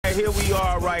right, here we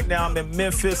are right now. I'm in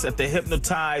Memphis at the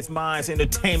Hypnotized Minds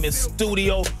Entertainment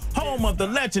Studio, home of the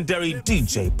legendary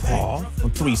DJ Paul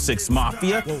from 3-6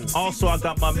 Mafia. Also, I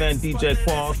got my man DJ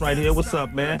Qualls right here. What's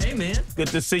up, man? Hey, man. Good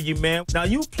to see you, man. Now,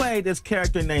 you played this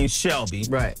character named Shelby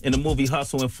in the movie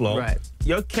Hustle and Flow. Right.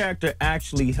 Your character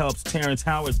actually helps Terrence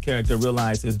Howard's character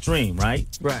realize his dream, right?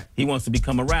 Right. He wants to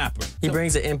become a rapper. He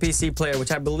brings an NPC player,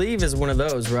 which I believe is one of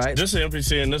those, right? This is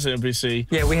NPC and this is NPC.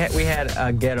 Yeah, we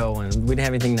had ghetto and we didn't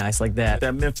have anything nice like that.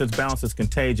 That Memphis bounce is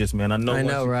contagious, man. I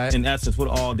know, right? In essence, what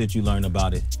all did you learn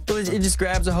about it? Well, it just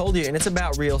grabs a hold of you, and it's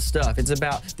about real stuff. It's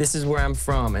about this is where I'm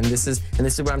from, and this is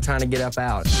what I'm trying to get up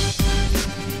out.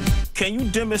 Can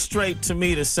you demonstrate to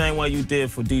me the same way you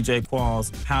did for DJ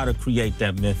Qualls how to create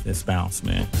that Memphis bounce,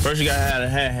 man? First, you gotta have the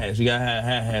hi-hats. You gotta have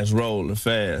hi-hats rolling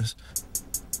fast.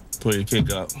 Pull your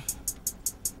kick up.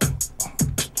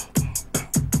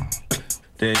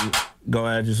 Then you go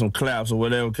add you some claps or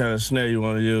whatever kind of snare you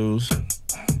want to use.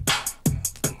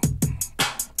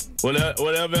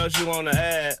 Whatever else you want to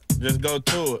add, just go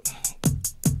to it.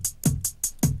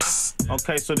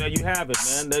 Okay, so there you have it,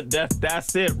 man.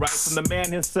 That's it, right from the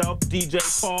man himself, DJ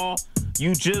Paul.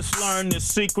 You just learned the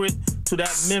secret to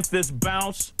that Memphis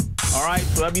bounce. All right,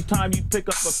 so every time you pick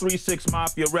up a 3-6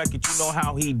 Mafia record, you know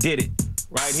how he did it.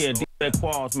 Right here, DJ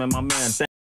Qualls, man, my man.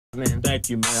 Thank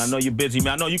you, man. I know you're busy,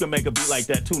 man. I know you can make a beat like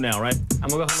that too now, right? I'm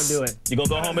gonna go home and do it. You gonna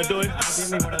go home and do it?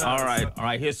 Give me one of those. All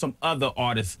right. Here's some other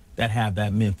artists that have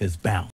that Memphis bounce.